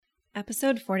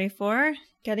Episode 44,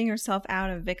 Getting Yourself Out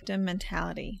of Victim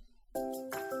Mentality.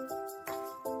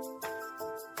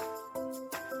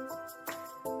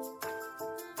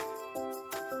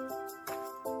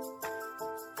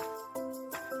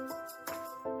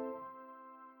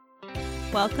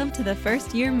 Welcome to the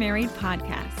First Year Married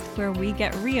podcast, where we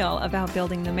get real about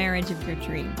building the marriage of your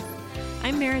dreams.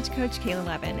 I'm marriage coach Kayla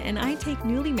Levin, and I take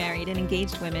newly married and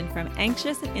engaged women from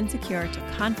anxious and insecure to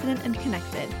confident and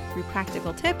connected through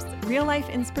practical tips, real-life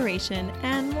inspiration,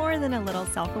 and more than a little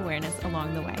self-awareness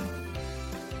along the way.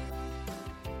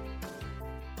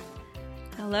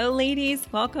 Hello, ladies.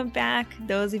 Welcome back.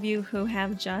 Those of you who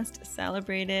have just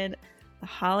celebrated the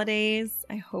holidays,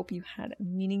 I hope you had a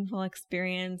meaningful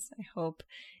experience. I hope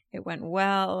it went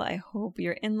well. I hope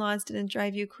your in-laws didn't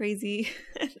drive you crazy.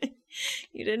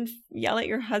 You didn't yell at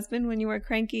your husband when you were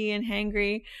cranky and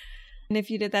hangry. And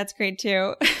if you did, that's great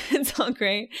too. It's all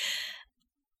great.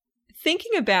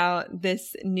 Thinking about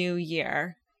this new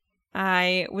year,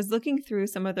 I was looking through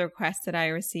some of the requests that I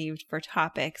received for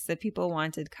topics that people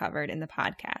wanted covered in the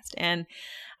podcast. And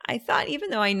I thought, even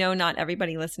though I know not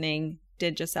everybody listening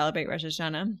did just celebrate Rosh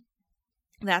Hashanah,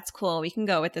 that's cool. We can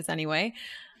go with this anyway.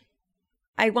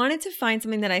 I wanted to find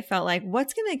something that I felt like,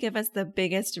 what's going to give us the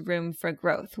biggest room for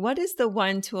growth? What is the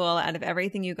one tool out of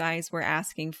everything you guys were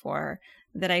asking for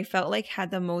that I felt like had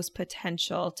the most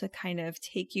potential to kind of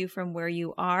take you from where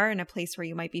you are in a place where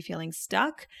you might be feeling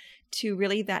stuck to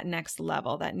really that next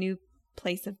level, that new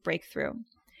place of breakthrough?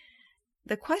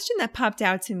 The question that popped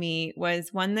out to me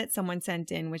was one that someone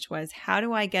sent in, which was, how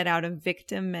do I get out of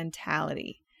victim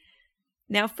mentality?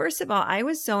 Now, first of all, I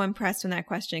was so impressed when that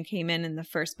question came in the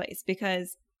first place,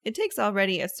 because it takes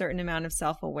already a certain amount of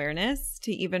self-awareness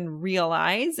to even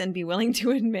realize and be willing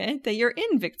to admit that you're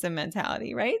in victim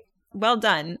mentality, right? Well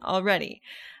done already.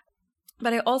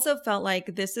 But I also felt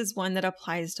like this is one that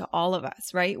applies to all of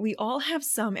us, right? We all have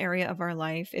some area of our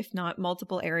life, if not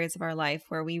multiple areas of our life,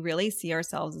 where we really see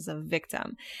ourselves as a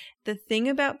victim. The thing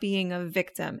about being a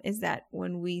victim is that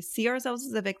when we see ourselves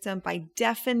as a victim, by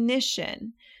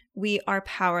definition, we are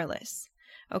powerless.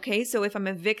 Okay, so if I'm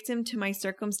a victim to my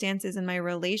circumstances in my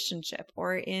relationship,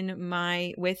 or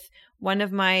with one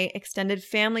of my extended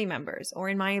family members, or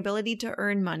in my ability to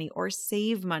earn money or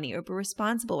save money or be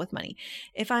responsible with money,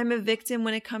 if I'm a victim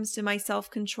when it comes to my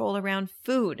self-control around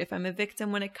food, if I'm a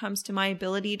victim when it comes to my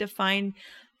ability to find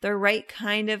the right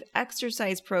kind of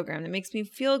exercise program that makes me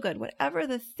feel good, whatever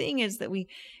the thing is that we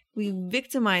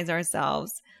victimize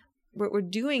ourselves, what we're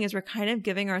doing is we're kind of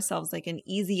giving ourselves like an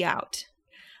easy out.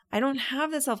 I don't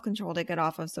have the self-control to get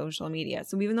off of social media.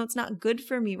 So even though it's not good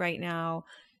for me right now,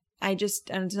 there's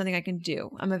nothing I can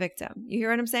do. I'm a victim. You hear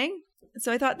what I'm saying?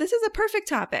 So I thought this is a perfect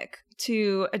topic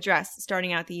to address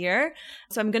starting out the year.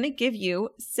 So I'm going to give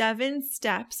you 7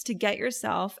 steps to get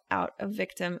yourself out of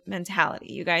victim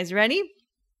mentality. You guys ready?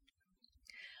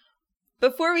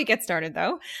 Before we get started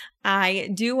though, I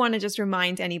do want to just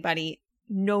remind anybody,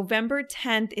 November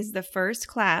 10th is the first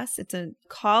class. It's a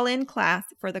call-in class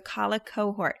for the Kala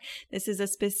cohort. This is a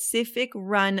specific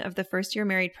run of the First Year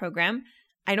Married program.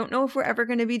 I don't know if we're ever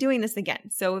going to be doing this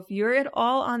again. So if you're at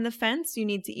all on the fence, you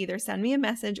need to either send me a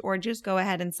message or just go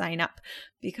ahead and sign up,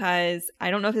 because I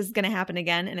don't know if this is going to happen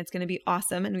again, and it's going to be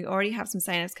awesome. And we already have some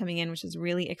signups coming in, which is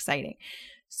really exciting.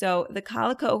 So the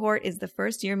Kala cohort is the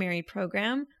First Year Married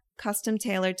program, custom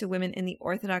tailored to women in the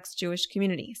Orthodox Jewish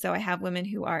community. So I have women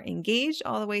who are engaged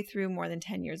all the way through more than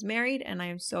 10 years married, and I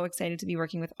am so excited to be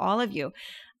working with all of you.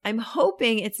 I'm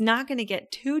hoping it's not going to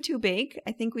get too big.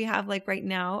 I think we have right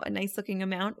now a nice looking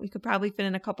amount. We could probably fit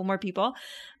in a couple more people,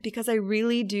 because I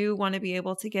really do want to be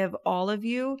able to give all of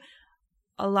you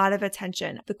a lot of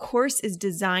attention. The course is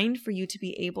designed for you to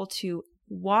be able to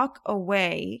walk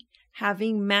away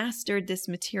having mastered this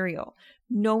material,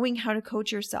 knowing how to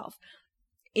coach yourself.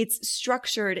 It's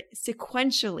structured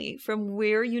sequentially from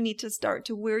where you need to start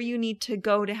to where you need to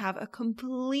go to have a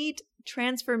complete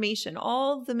transformation.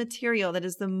 All the material that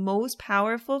is the most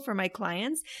powerful for my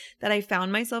clients, that I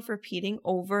found myself repeating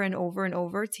over and over and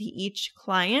over to each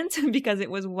client because it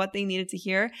was what they needed to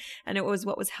hear, and it was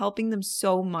what was helping them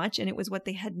so much, and it was what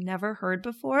they had never heard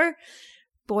before,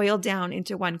 boiled down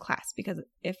into one class. Because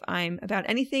if I'm about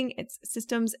anything, it's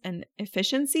systems and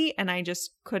efficiency, and I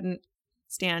just couldn't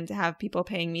stand to have people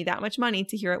paying me that much money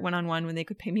to hear it one-on-one when they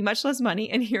could pay me much less money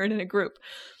and hear it in a group.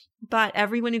 But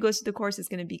everyone who goes to the course is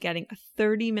going to be getting a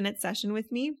 30-minute session with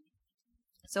me.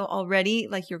 So already,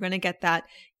 you're going to get that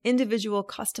individual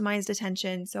customized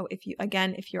attention. So if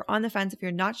you're on the fence, if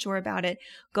you're not sure about it,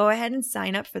 go ahead and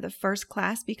sign up for the first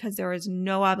class, because there is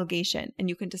no obligation, and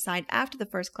you can decide after the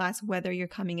first class whether you're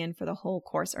coming in for the whole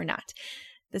course or not.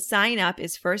 The sign up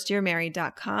is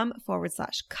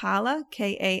firstyearmarried.com/Kala,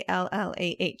 Kallah.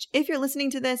 If you're listening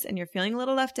to this and you're feeling a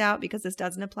little left out because this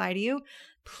doesn't apply to you,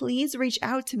 please reach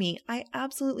out to me. I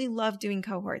absolutely love doing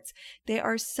cohorts. They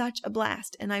are such a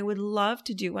blast, and I would love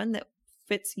to do one that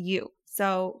fits you.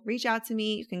 So reach out to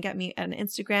me. You can get me on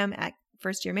Instagram at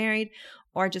firstyearmarried,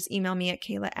 or just email me at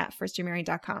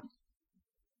Kayla@firstyearmarried.com.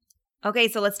 Okay,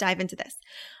 so let's dive into this.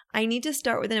 I need to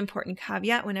start with an important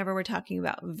caveat whenever we're talking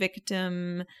about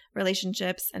victim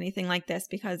relationships, anything like this,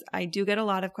 because I do get a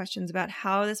lot of questions about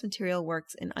how this material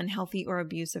works in unhealthy or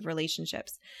abusive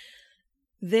relationships.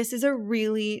 This is a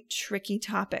really tricky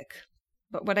topic,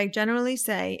 but what I generally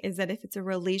say is that if it's a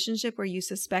relationship where you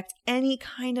suspect any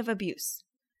kind of abuse,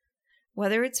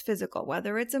 whether it's physical,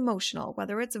 whether it's emotional,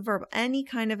 whether it's verbal, any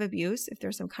kind of abuse, if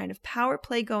there's some kind of power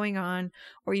play going on,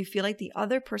 or you feel like the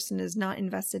other person is not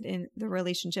invested in the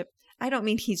relationship, I don't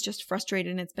mean he's just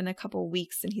frustrated and it's been a couple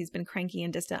weeks and he's been cranky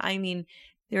and distant. I mean,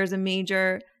 there's a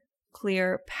major,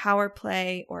 clear power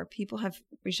play, or people have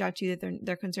reached out to you that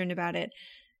they're concerned about it.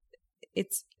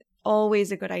 It's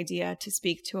always a good idea to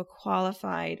speak to a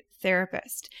qualified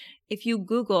therapist. If you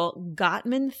Google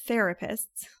Gottman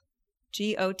therapists,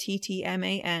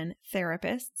 Gottman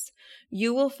therapists,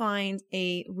 you will find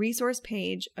a resource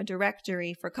page, a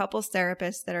directory for couples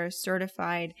therapists that are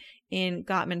certified in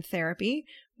Gottman therapy,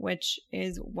 which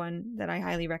is one that I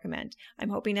highly recommend. I'm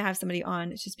hoping to have somebody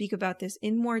on to speak about this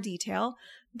in more detail,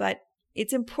 but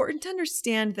it's important to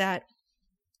understand that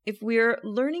if we're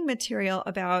learning material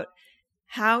about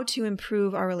how to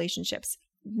improve our relationships,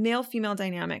 male-female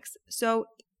dynamics, so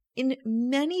in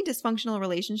many dysfunctional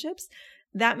relationships,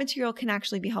 that material can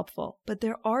actually be helpful, but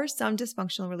there are some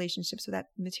dysfunctional relationships where that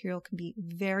material can be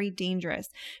very dangerous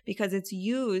because it's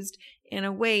used in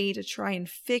a way to try and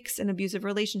fix an abusive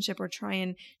relationship or try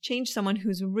and change someone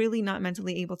who's really not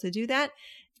mentally able to do that.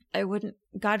 I wouldn't,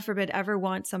 God forbid, ever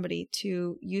want somebody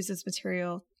to use this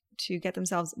material to get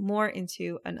themselves more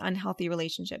into an unhealthy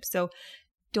relationship. So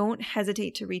don't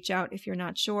hesitate to reach out if you're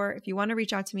not sure. If you want to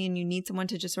reach out to me and you need someone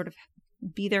to just sort of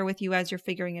be there with you as you're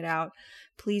figuring it out,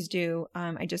 please do.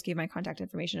 I just gave my contact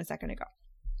information a second ago.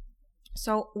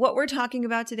 So what we're talking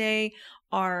about today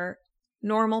are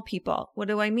normal people. What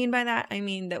do I mean by that? I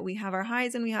mean that we have our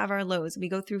highs and we have our lows. We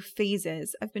go through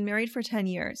phases. I've been married for 10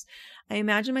 years. I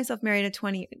imagine myself married at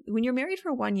 20. When you're married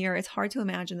for 1 year, it's hard to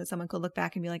imagine that someone could look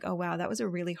back and be like, oh, wow, that was a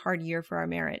really hard year for our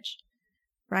marriage,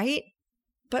 right?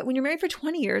 But when you're married for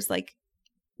 20 years, like,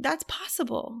 that's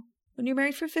possible. When you're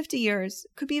married for 50 years,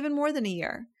 it could be even more than a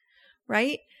year,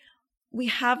 right? We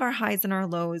have our highs and our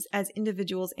lows as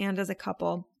individuals and as a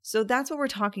couple. So that's what we're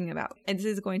talking about. And this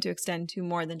is going to extend to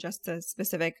more than just a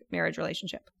specific marriage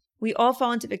relationship. We all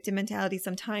fall into victim mentality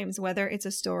sometimes, whether it's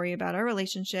a story about our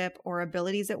relationship or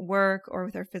abilities at work or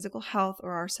with our physical health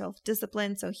or our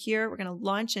self-discipline. So here we're going to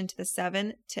launch into the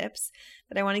 7 tips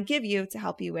that I want to give you to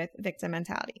help you with victim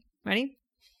mentality. Ready?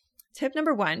 Tip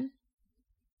number 1.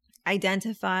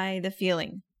 Identify the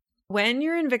feeling. When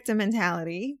you're in victim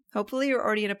mentality, hopefully you're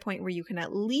already at a point where you can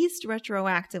at least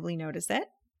retroactively notice it.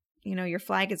 You know, your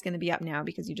flag is going to be up now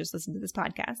because you just listened to this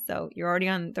podcast, so you're already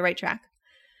on the right track.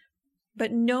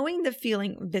 But knowing the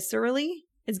feeling viscerally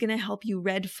is going to help you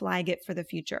red flag it for the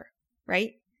future,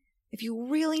 right? If you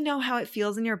really know how it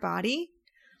feels in your body,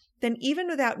 then even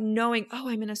without knowing, oh,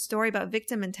 I'm in a story about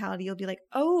victim mentality, you'll be like,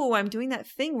 oh, I'm doing that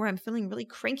thing where I'm feeling really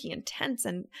cranky and tense,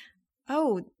 and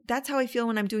oh, that's how I feel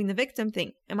when I'm doing the victim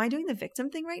thing. Am I doing the victim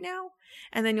thing right now?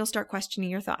 And then you'll start questioning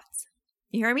your thoughts.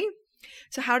 You hear me?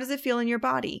 So how does it feel in your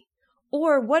body?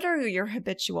 Or what are your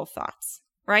habitual thoughts,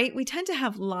 right? We tend to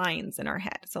have lines in our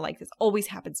head. So like, this always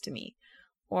happens to me.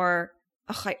 Or,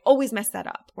 ugh, I always mess that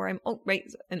up. Or I'm, oh, right,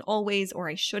 and always, or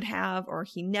I should have, or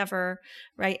he never,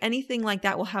 right? Anything like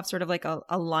that will have sort of like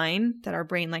a line that our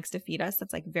brain likes to feed us.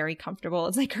 That's like very comfortable.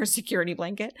 It's like our security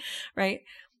blanket, right?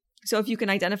 So if you can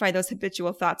identify those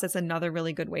habitual thoughts, that's another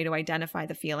really good way to identify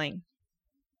the feeling.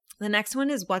 The next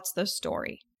one is, what's the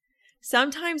story?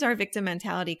 Sometimes our victim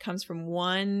mentality comes from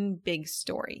one big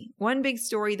story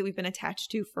that we've been attached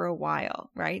to for a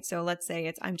while, right? So let's say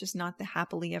it's, I'm just not the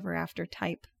happily ever after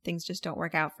type. Things just don't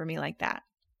work out for me like that.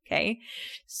 Okay.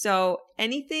 So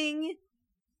anything,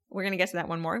 we're going to get to that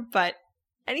one more, but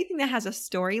anything that has a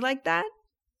story like that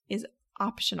is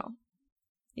optional.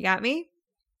 You got me?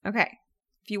 Okay.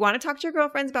 If you want to talk to your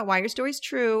girlfriends about why your story's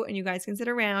true and you guys can sit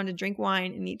around and drink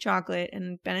wine and eat chocolate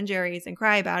and Ben & Jerry's and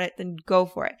cry about it, then go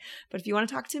for it. But if you want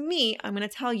to talk to me, I'm going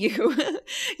to tell you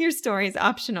your story is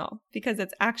optional because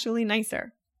it's actually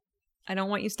nicer. I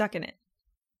don't want you stuck in it.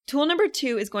 Tool number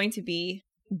 2 is going to be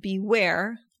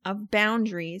beware of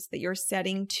boundaries that you're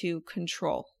setting to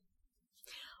control.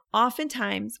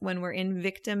 Oftentimes, when we're in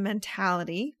victim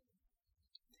mentality,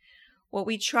 what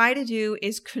we try to do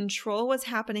is control what's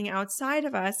happening outside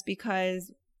of us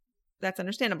because that's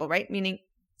understandable, right? Meaning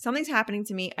something's happening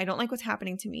to me. I don't like what's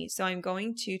happening to me. So I'm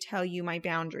going to tell you my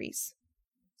boundaries.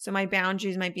 So my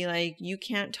boundaries might be like, you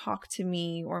can't talk to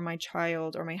me or my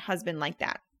child or my husband like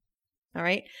that. All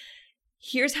right.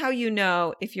 Here's how you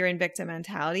know if you're in victim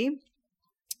mentality,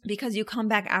 because you come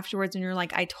back afterwards and you're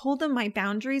like, I told them my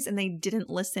boundaries and they didn't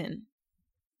listen.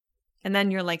 And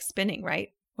then you're like spinning,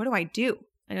 right? What do I do?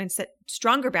 I need to set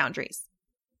stronger boundaries,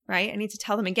 right? I need to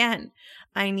tell them again.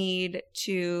 I need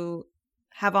to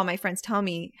have all my friends tell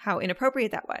me how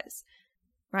inappropriate that was,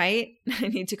 right? I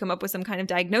need to come up with some kind of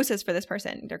diagnosis for this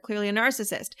person. They're clearly a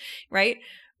narcissist, right?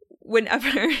 Whenever,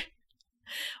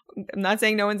 I'm not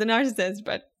saying no one's a narcissist,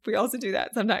 but we also do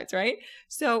that sometimes, right?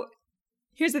 So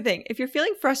here's the thing. If you're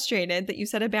feeling frustrated that you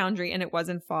set a boundary and it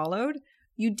wasn't followed,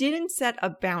 you didn't set a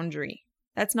boundary.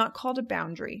 That's not called a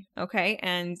boundary, okay?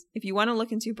 And if you want to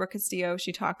look into Brooke Castillo,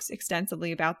 she talks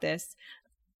extensively about this,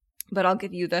 but I'll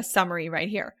give you the summary right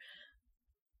here.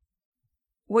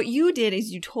 What you did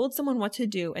is you told someone what to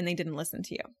do and they didn't listen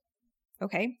to you,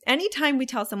 okay? Anytime we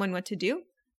tell someone what to do,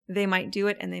 they might do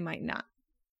it and they might not.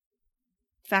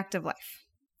 Fact of life,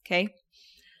 okay?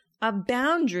 A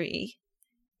boundary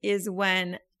is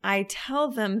when I tell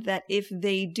them that if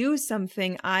they do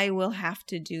something, I will have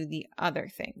to do the other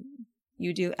thing.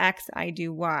 You do X, I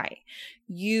do Y.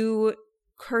 You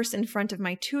curse in front of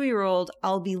my 2-year-old,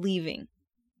 I'll be leaving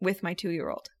with my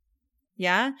 2-year-old.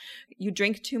 Yeah? You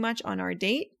drink too much on our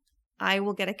date, I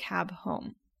will get a cab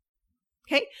home.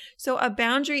 Okay? So a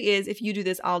boundary is if you do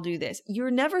this, I'll do this. You're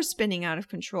never spinning out of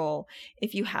control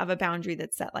if you have a boundary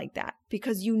that's set like that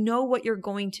because you know what you're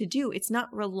going to do. It's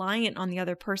not reliant on the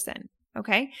other person.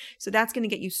 Okay? So that's going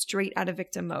to get you straight out of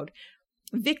victim mode.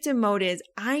 Victim mode is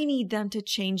I need them to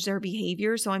change their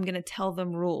behavior, so I'm going to tell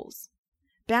them rules.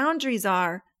 Boundaries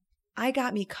are I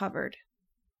got me covered.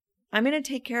 I'm going to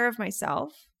take care of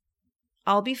myself.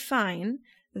 I'll be fine.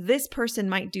 This person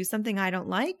might do something I don't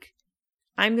like.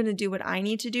 I'm going to do what I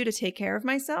need to do to take care of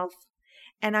myself.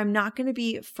 And I'm not going to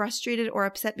be frustrated or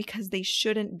upset because they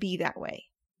shouldn't be that way.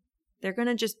 They're going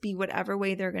to just be whatever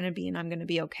way they're going to be and I'm going to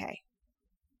be okay.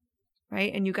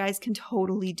 Right? And you guys can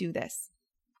totally do this.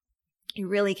 You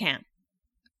really can.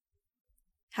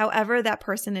 However that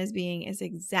person is being is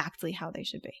exactly how they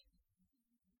should be.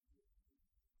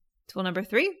 Tool number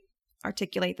 3,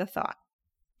 articulate the thought.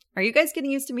 Are you guys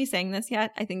getting used to me saying this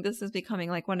yet? I think this is becoming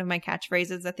like one of my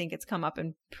catchphrases. I think it's come up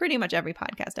in pretty much every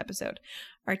podcast episode.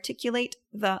 Articulate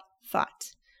the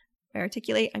thought. By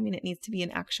articulate, I mean it needs to be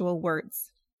in actual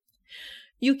words.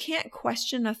 You can't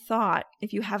question a thought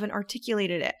if you haven't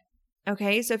articulated it.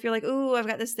 Okay? So if you're like, ooh, I've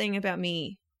got this thing about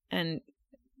me and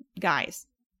guys,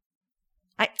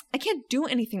 I can't do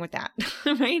anything with that,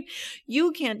 right?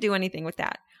 You can't do anything with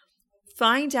that.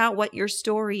 Find out what your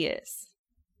story is.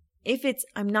 If it's,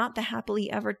 I'm not the happily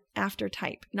ever after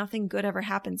type, nothing good ever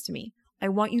happens to me, I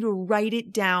want you to write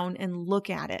it down and look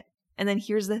at it. And then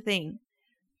here's the thing.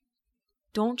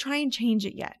 Don't try and change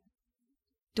it yet.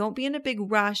 Don't be in a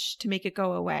big rush to make it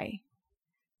go away.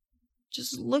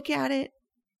 Just look at it,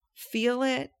 feel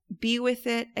it, be with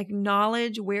it,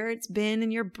 acknowledge where it's been in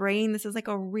your brain. This is like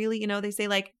a really, they say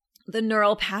like the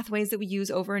neural pathways that we use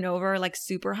over and over, like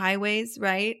super highways,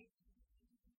 right?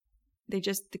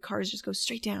 The cars just go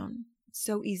straight down. It's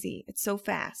so easy. It's so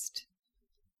fast.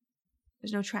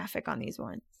 There's no traffic on these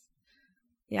ones.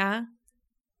 Yeah?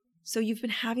 So you've been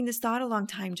having this thought a long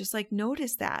time. Just like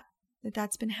notice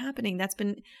that's been happening. That's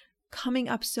been coming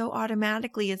up so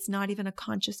automatically. It's not even a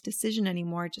conscious decision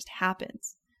anymore. It just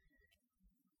happens.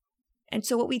 And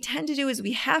so what we tend to do is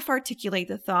we half articulate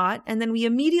the thought and then we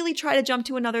immediately try to jump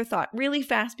to another thought really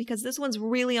fast because this one's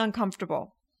really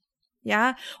uncomfortable.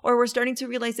 Yeah? Or we're starting to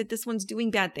realize that this one's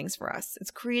doing bad things for us.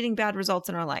 It's creating bad results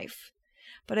in our life.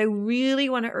 But I really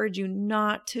want to urge you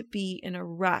not to be in a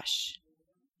rush.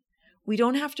 We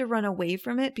don't have to run away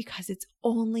from it because it's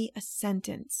only a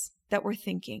sentence that we're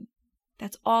thinking.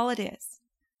 That's all it is.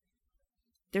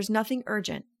 There's nothing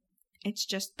urgent. It's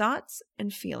just thoughts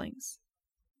and feelings.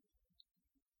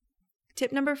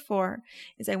 Tip number 4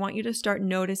 is I want you to start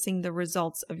noticing the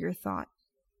results of your thought.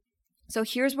 So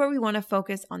here's where we want to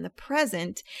focus on the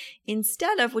present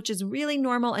instead of, which is really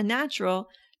normal and natural,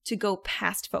 to go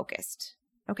past focused.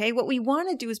 Okay, what we want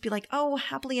to do is be like, oh,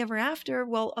 happily ever after.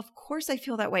 Well, of course I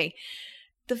feel that way.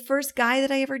 the first guy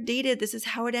that I ever dated, this is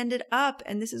how it ended up.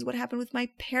 And this is what happened with my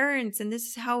parents. And this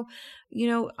is how,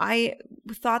 I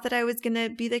thought that I was going to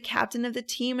be the captain of the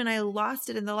team and I lost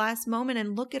it in the last moment.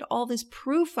 And look at all this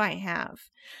proof I have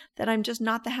that I'm just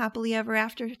not the happily ever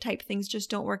after type. Things just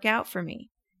don't work out for me.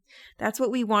 That's what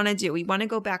we want to do. We want to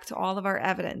go back to all of our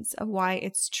evidence of why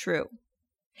it's true.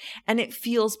 And it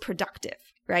feels productive,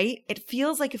 right? It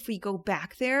feels like if we go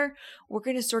back there, we're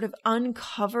going to sort of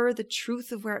uncover the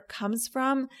truth of where it comes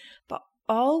from. But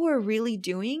all we're really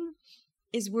doing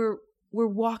is we're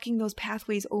walking those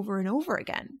pathways over and over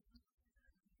again.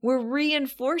 We're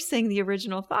reinforcing the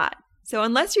original thought. So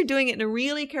unless you're doing it in a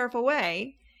really careful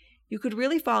way, you could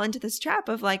really fall into this trap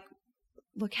of like,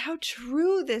 look how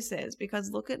true this is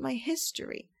because look at my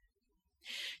history.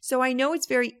 So I know it's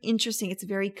very interesting. It's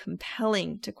very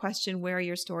compelling to question where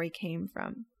your story came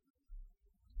from.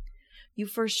 You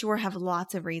for sure have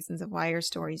lots of reasons of why your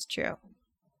story is true.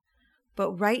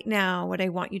 But right now, what I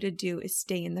want you to do is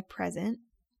stay in the present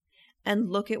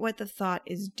and look at what the thought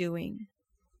is doing.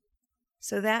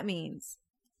 So that means,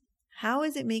 how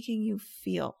is it making you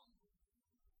feel?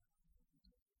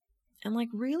 And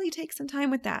really take some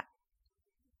time with that.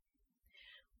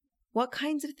 What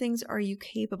kinds of things are you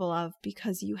capable of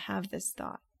because you have this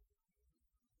thought?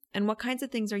 And what kinds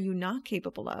of things are you not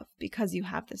capable of because you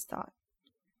have this thought?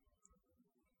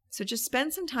 So just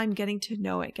spend some time getting to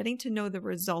know it, getting to know the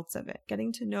results of it,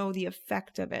 getting to know the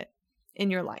effect of it in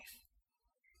your life.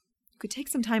 You could take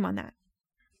some time on that.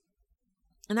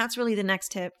 And that's really the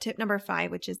next tip number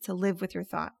 5, which is to live with your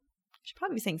thought. I should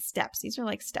probably be saying steps. These are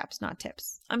like steps, not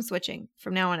tips. I'm switching.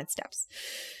 From now on, it's steps.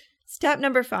 Step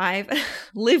number 5,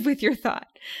 live with your thought.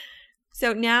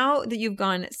 So now that you've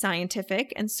gone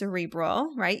scientific and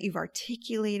cerebral, right? You've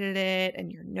articulated it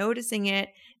and you're noticing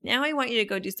it. Now I want you to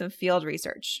go do some field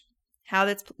research, how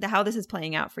this is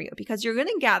playing out for you, because you're going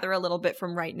to gather a little bit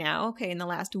from right now. Okay, in the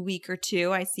last week or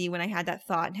two, I see when I had that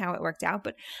thought and how it worked out.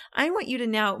 But I want you to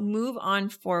now move on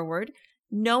forward,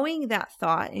 knowing that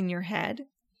thought in your head,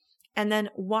 and then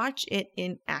watch it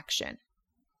in action.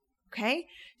 Okay,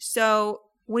 so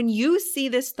when you see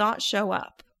this thought show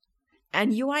up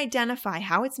and you identify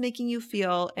how it's making you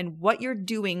feel and what you're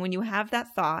doing when you have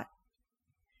that thought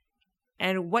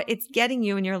and what it's getting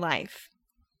you in your life.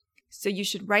 So you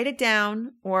should write it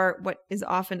down, or what is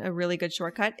often a really good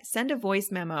shortcut, send a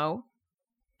voice memo.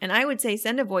 And I would say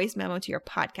send a voice memo to your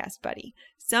podcast buddy.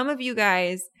 Some of you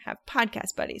guys have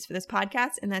podcast buddies for this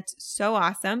podcast, and that's so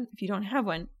awesome. If you don't have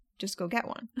one, just go get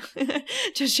one.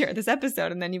 Just share this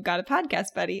episode and then you've got a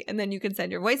podcast buddy, and then you can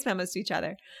send your voice memos to each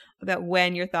other about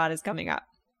when your thought is coming up.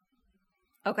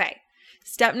 Okay.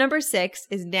 Step number 6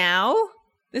 is now,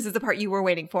 this is the part you were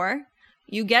waiting for.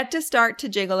 You get to start to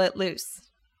jiggle it loose.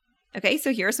 Okay.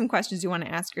 So here are some questions you want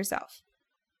to ask yourself.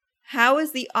 How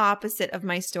is the opposite of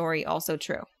my story also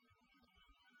true?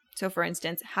 So for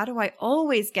instance, how do I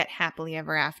always get happily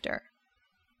ever after?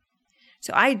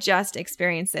 So I just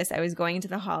experienced this. I was going into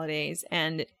the holidays,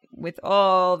 and with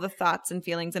all the thoughts and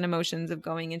feelings and emotions of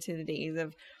going into the days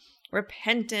of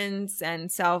repentance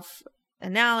and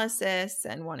self-analysis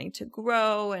and wanting to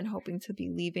grow and hoping to be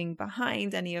leaving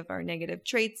behind any of our negative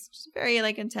traits. It's a very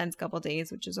intense couple of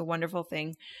days, which is a wonderful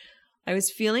thing. I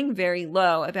was feeling very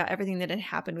low about everything that had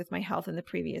happened with my health in the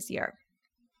previous year.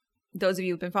 Those of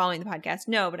you who've been following the podcast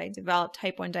know, but I developed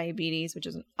type 1 diabetes, which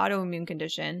is an autoimmune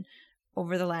condition,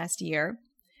 over the last year,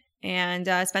 and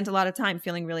spent a lot of time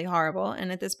feeling really horrible. And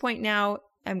at this point now,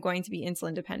 I'm going to be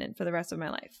insulin dependent for the rest of my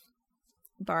life,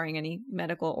 barring any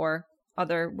medical or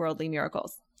other worldly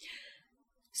miracles.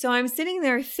 So I'm sitting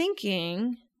there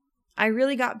thinking, I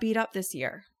really got beat up this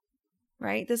year,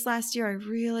 right? This last year, I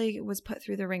really was put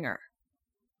through the ringer.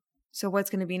 So what's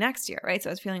going to be next year, right? So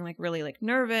I was feeling really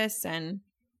nervous and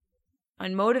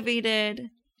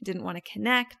unmotivated, didn't want to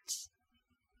connect.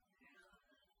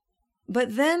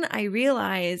 But then I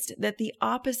realized that the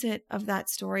opposite of that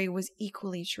story was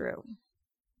equally true,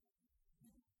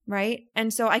 right?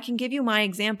 And so I can give you my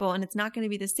example, and it's not going to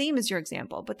be the same as your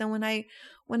example. But then when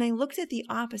I looked at the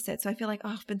opposite, so I feel like,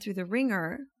 I've been through the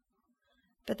ringer.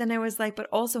 But then I was like, but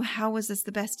also, how was this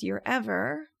the best year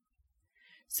ever?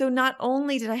 So not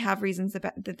only did I have reasons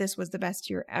that this was the best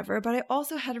year ever, but I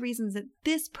also had reasons that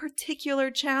this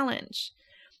particular challenge,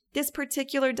 this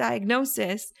particular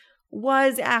diagnosis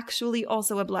was actually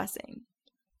also a blessing,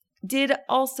 did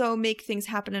also make things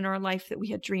happen in our life that we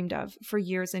had dreamed of for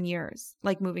years and years,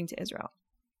 like moving to Israel,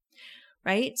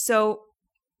 right? So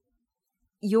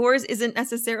yours isn't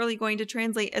necessarily going to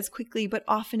translate as quickly, but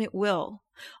often it will.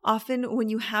 Often when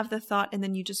you have the thought and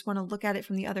then you just want to look at it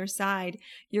from the other side,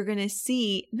 you're going to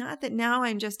see not that now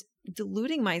I'm just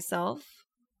deluding myself,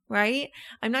 right?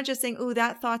 I'm not just saying, oh,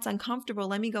 that thought's uncomfortable.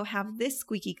 Let me go have this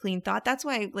squeaky clean thought. That's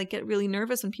why I get really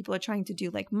nervous when people are trying to do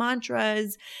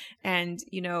mantras and,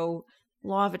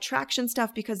 law of attraction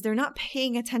stuff, because they're not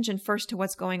paying attention first to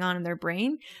what's going on in their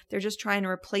brain. They're just trying to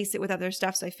replace it with other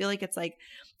stuff. So I feel like it's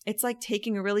like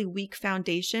taking a really weak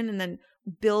foundation and then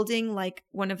building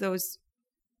one of those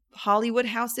Hollywood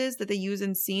houses that they use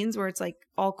in scenes where it's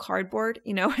all cardboard,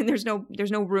 and there's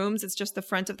no rooms. It's just the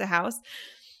front of the house.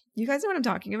 You guys know what I'm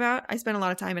talking about? I spent a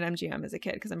lot of time at MGM as a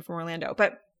kid because I'm from Orlando,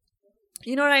 but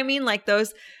you know what I mean?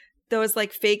 Those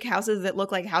fake houses that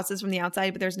look like houses from the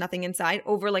outside, but there's nothing inside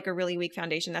over a really weak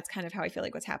foundation. That's kind of how I feel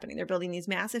like what's happening. They're building these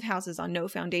massive houses on no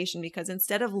foundation because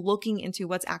instead of looking into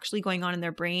what's actually going on in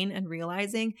their brain and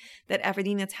realizing that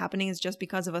everything that's happening is just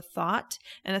because of a thought,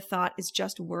 and a thought is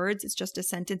just words, it's just a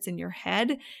sentence in your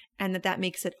head, and that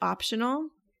makes it optional,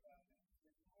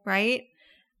 right?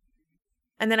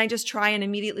 And then I just try and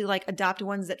immediately adopt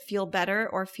ones that feel better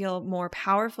or feel more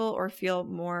powerful or feel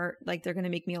more like they're going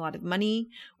to make me a lot of money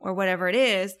or whatever it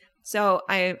is. So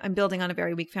I'm building on a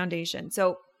very weak foundation.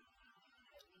 So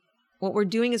what we're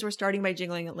doing is we're starting by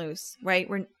jiggling it loose, right?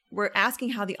 We're asking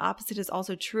how the opposite is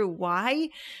also true. Why?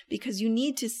 Because you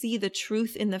need to see the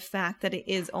truth in the fact that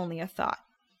it is only a thought,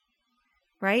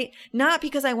 right? Not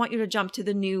because I want you to jump to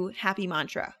the new happy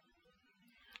mantra,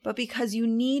 but because you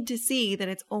need to see that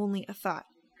it's only a thought.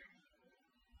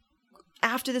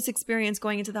 After this experience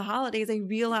going into the holidays, I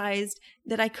realized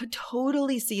that I could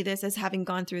totally see this as having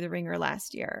gone through the ringer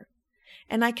last year.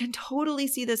 And I can totally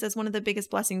see this as one of the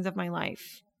biggest blessings of my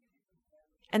life.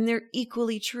 And they're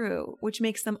equally true, which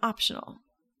makes them optional.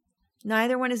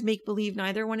 Neither one is make-believe,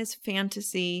 neither one is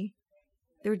fantasy.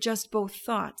 They're just both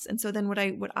thoughts. And so then what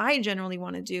I generally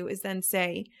want to do is then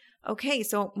say, okay,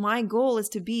 so my goal is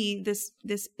to be this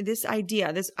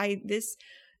idea,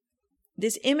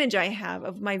 this image I have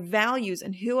of my values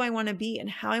and who I want to be and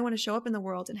how I want to show up in the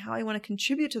world and how I want to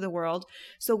contribute to the world.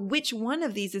 So which one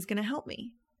of these is going to help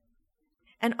me?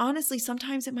 And honestly,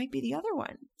 sometimes it might be the other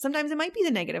one. Sometimes it might be the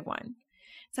negative one.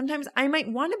 Sometimes I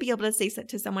might want to be able to say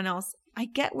to someone else, I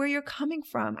get where you're coming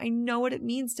from. I know what it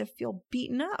means to feel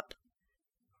beaten up.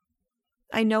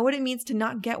 I know what it means to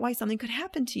not get why something could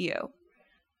happen to you,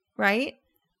 right?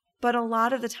 But a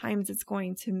lot of the times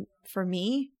for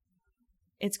me,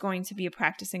 it's going to be a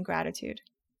practice in gratitude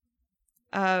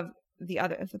of the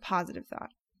positive thought.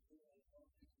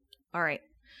 All right.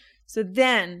 So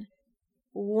then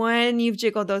when you've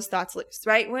jiggled those thoughts loose,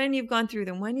 right? When you've gone through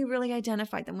them, when you really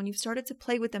identified them, when you've started to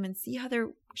play with them and see how they're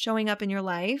showing up in your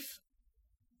life,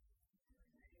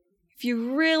 if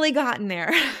you've really gotten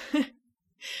there.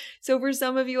 So for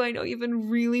some of you, I know you've been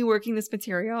really working this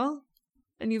material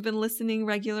and you've been listening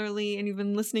regularly and you've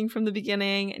been listening from the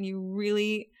beginning and you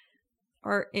really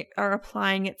are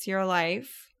applying it to your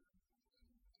life.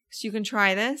 So you can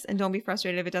try this and don't be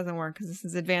frustrated if it doesn't work because this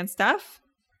is advanced stuff.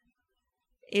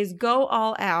 Is go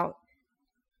all out,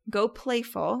 go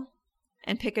playful,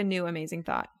 and pick a new amazing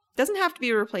thought. Doesn't have to be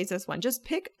to replace this one. Just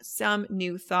pick some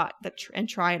new thought and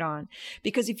try it on.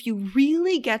 Because if you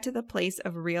really get to the place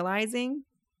of realizing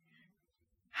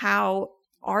how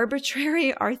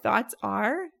arbitrary our thoughts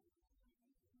are,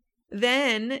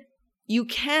 then you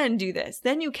can do this.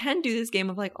 Then you can do this game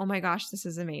of oh my gosh, this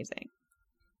is amazing,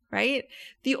 right?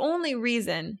 The only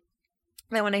reason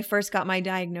that when I first got my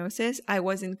diagnosis, I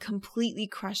wasn't completely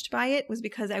crushed by it was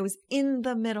because I was in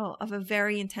the middle of a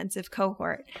very intensive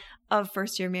cohort of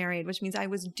first year married, which means I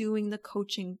was doing the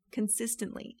coaching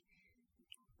consistently,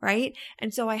 right?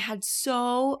 And so I had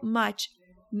so much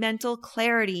mental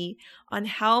clarity on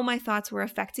how my thoughts were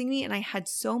affecting me. And I had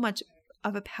so much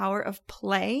of a power of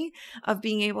play, of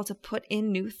being able to put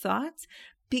in new thoughts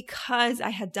because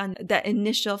I had done that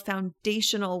initial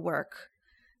foundational work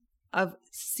of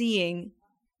seeing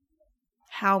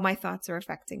how my thoughts are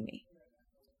affecting me.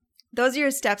 Those are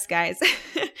your steps, guys.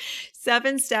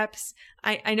 7 steps.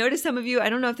 I know to some of you, I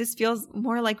don't know if this feels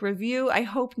more like review. I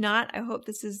hope not. I hope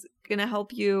this is going to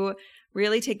help you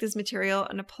really take this material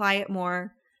and apply it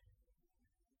more.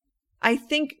 I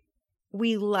think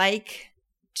we like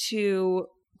to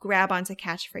grab onto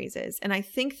catchphrases. And I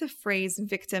think the phrase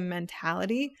victim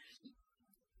mentality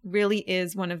really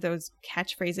is one of those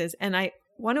catchphrases. And I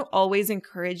want to always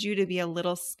encourage you to be a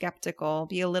little skeptical,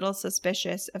 be a little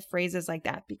suspicious of phrases like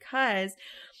that, because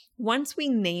once we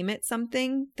name it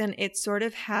something, then it sort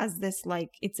of has this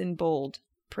it's in bold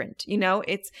print,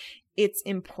 it's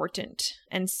important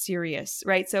and serious,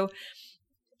 right? So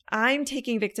I'm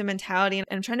taking victim mentality and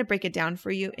I'm trying to break it down for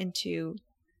you into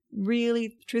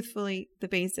really truthfully the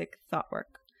basic thought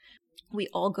work. We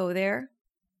all go there.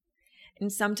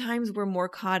 And sometimes we're more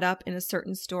caught up in a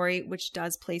certain story, which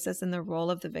does place us in the role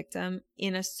of the victim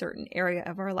in a certain area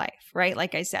of our life, right?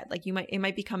 Like I said, like it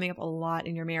might be coming up a lot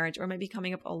in your marriage, or it might be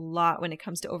coming up a lot when it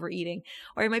comes to overeating,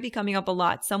 or it might be coming up a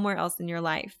lot somewhere else in your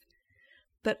life.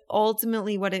 But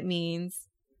ultimately what it means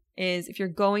is, if you're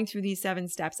going through these 7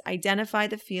 steps, identify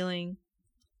the feeling,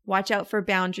 watch out for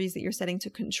boundaries that you're setting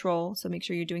to control. So make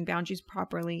sure you're doing boundaries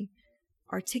properly.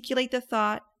 Articulate the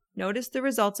thought, notice the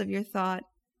results of your thought,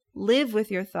 live with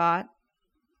your thought,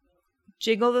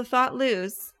 jiggle the thought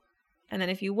loose, and then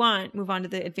if you want, move on to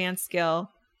the advanced skill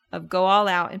of go all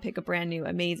out and pick a brand new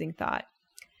amazing thought.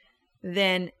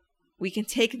 Then we can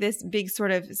take this big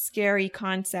sort of scary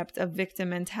concept of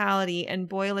victim mentality and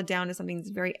boil it down to something that's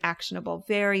very actionable,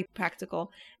 very practical,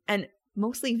 and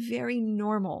mostly very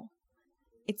normal.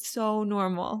 It's so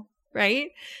normal, right?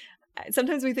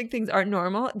 Sometimes we think things aren't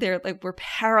normal. They're like, we're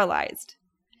paralyzed.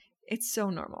 It's so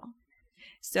normal.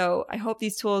 So I hope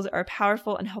these tools are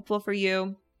powerful and helpful for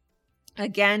you.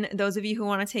 Again, those of you who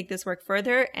want to take this work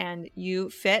further and you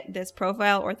fit this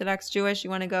profile, Orthodox Jewish, you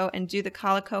want to go and do the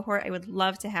Kala cohort, I would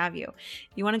love to have you.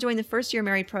 If you want to join the First Year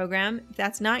Married program, if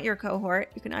that's not your cohort,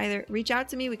 you can either reach out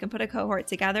to me, we can put a cohort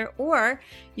together, or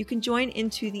you can join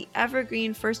into the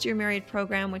Evergreen First Year Married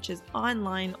program, which is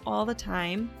online all the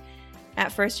time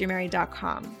at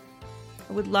firstyearmarried.com.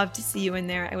 I would love to see you in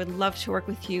there. I would love to work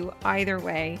with you either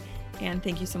way. And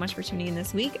thank you so much for tuning in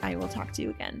this week. I will talk to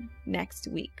you again next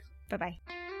week. Bye-bye.